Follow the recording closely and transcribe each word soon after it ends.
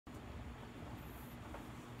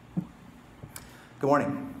Good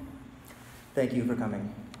morning. Thank you for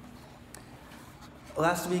coming.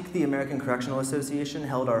 Last week, the American Correctional Association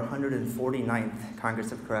held our 149th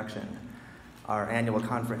Congress of Correction, our annual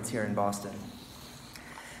conference here in Boston.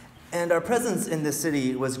 And our presence in this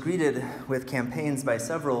city was greeted with campaigns by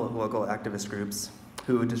several local activist groups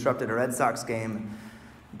who disrupted a Red Sox game,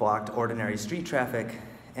 blocked ordinary street traffic,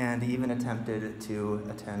 and even attempted to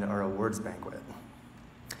attend our awards banquet.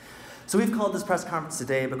 So we've called this press conference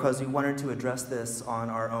today because we wanted to address this on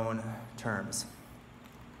our own terms.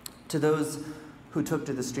 To those who took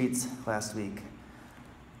to the streets last week,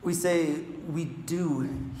 we say, we do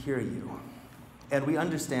hear you, and we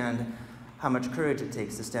understand how much courage it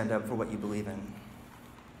takes to stand up for what you believe in.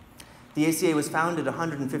 The ACA was founded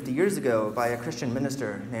 150 years ago by a Christian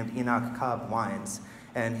minister named Enoch Cobb Wines,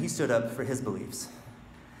 and he stood up for his beliefs.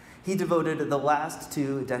 He devoted the last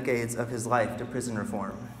 2 decades of his life to prison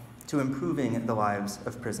reform, to improving the lives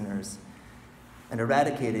of prisoners, and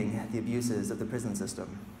eradicating the abuses of the prison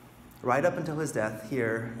system, right up until his death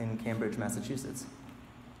here in Cambridge, Massachusetts.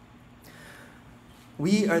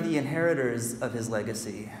 We are the inheritors of his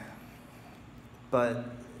legacy, but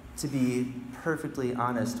to be perfectly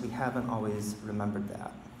honest, we haven't always remembered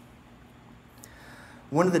that.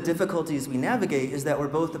 One of the difficulties we navigate is that we're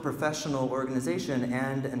both a professional organization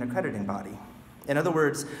and an accrediting body. In other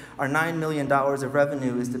words, our $9 million of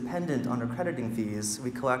revenue is dependent on accrediting fees we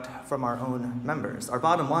collect from our own members. Our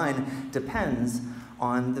bottom line depends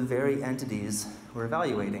on the very entities we're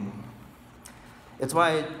evaluating. It's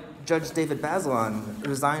why Judge David Bazelon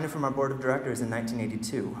resigned from our board of directors in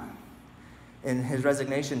 1982. In his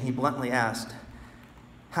resignation, he bluntly asked,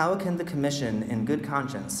 "How can the commission in good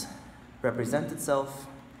conscience represent itself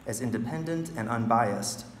as independent and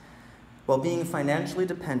unbiased while being financially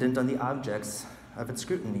dependent on the objects of its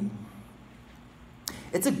scrutiny?"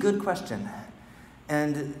 It's a good question,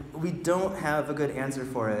 and we don't have a good answer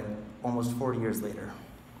for it almost 40 years later.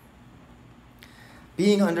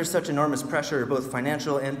 Being under such enormous pressure, both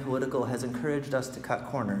financial and political, has encouraged us to cut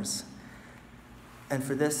corners. And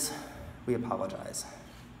for this, we apologize.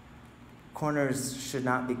 Corners should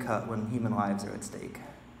not be cut when human lives are at stake.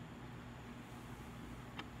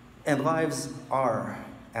 And lives are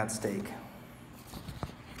at stake.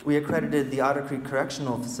 We accredited the Otter Creek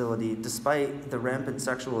Correctional Facility despite the rampant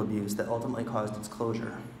sexual abuse that ultimately caused its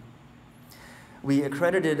closure. We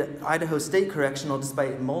accredited Idaho State Correctional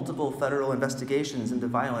despite multiple federal investigations into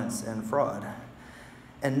violence and fraud.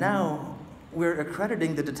 And now we're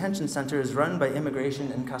accrediting the detention centers run by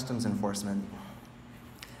Immigration and Customs Enforcement.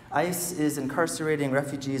 ICE is incarcerating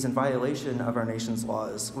refugees in violation of our nation's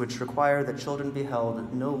laws, which require that children be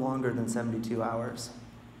held no longer than 72 hours.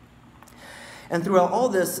 And throughout all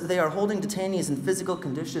this, they are holding detainees in physical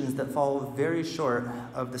conditions that fall very short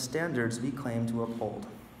of the standards we claim to uphold.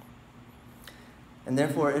 And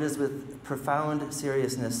therefore, it is with profound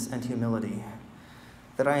seriousness and humility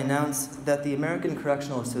that I announce that the American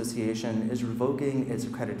Correctional Association is revoking its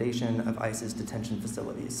accreditation of ICE's detention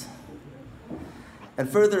facilities. And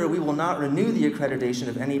further, we will not renew the accreditation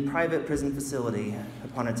of any private prison facility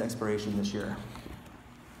upon its expiration this year.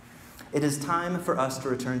 It is time for us to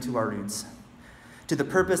return to our roots, to the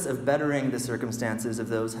purpose of bettering the circumstances of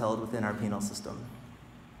those held within our penal system,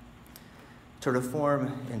 to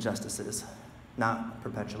reform injustices, not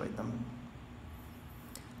perpetuate them.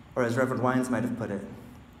 Or as Reverend Wines might have put it,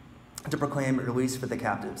 to proclaim release for the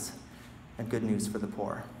captives and good news for the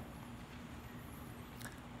poor.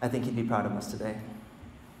 I think he'd be proud of us today.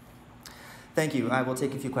 Thank you. I will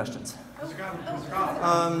take a few questions.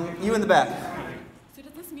 You in the back. So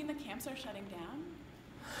does this mean the camps are shutting down?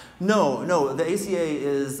 No. The ACA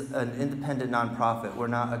is an independent nonprofit. We're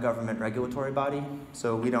not a government regulatory body,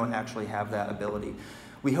 so we don't actually have that ability.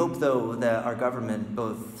 We hope, though, that our government,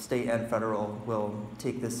 both state and federal, will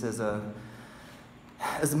take this as a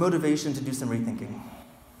motivation to do some rethinking.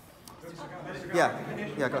 Yeah,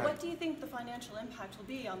 go ahead. What do you think the financial impact will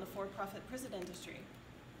be on the for-profit prison industry?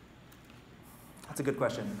 That's a good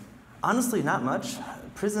question. Honestly, not much.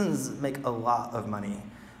 Prisons make a lot of money.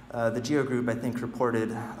 The GEO Group, I think, reported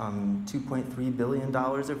 $2.3 billion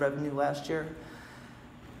of revenue last year.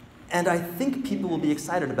 And I think people will be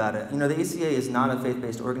excited about it. You know, the ACA is not a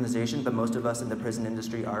faith-based organization, but most of us in the prison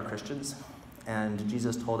industry are Christians. And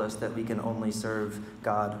Jesus told us that we can only serve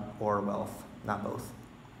God or wealth, not both.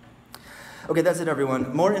 Okay, that's it,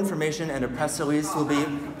 everyone. More information and a press release will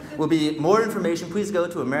be more information. Please go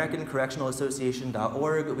to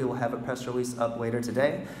AmericanCorrectionalAssociation.org. We will have a press release up later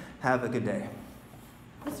today. Have a good day.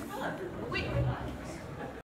 Mr. Miller, wait.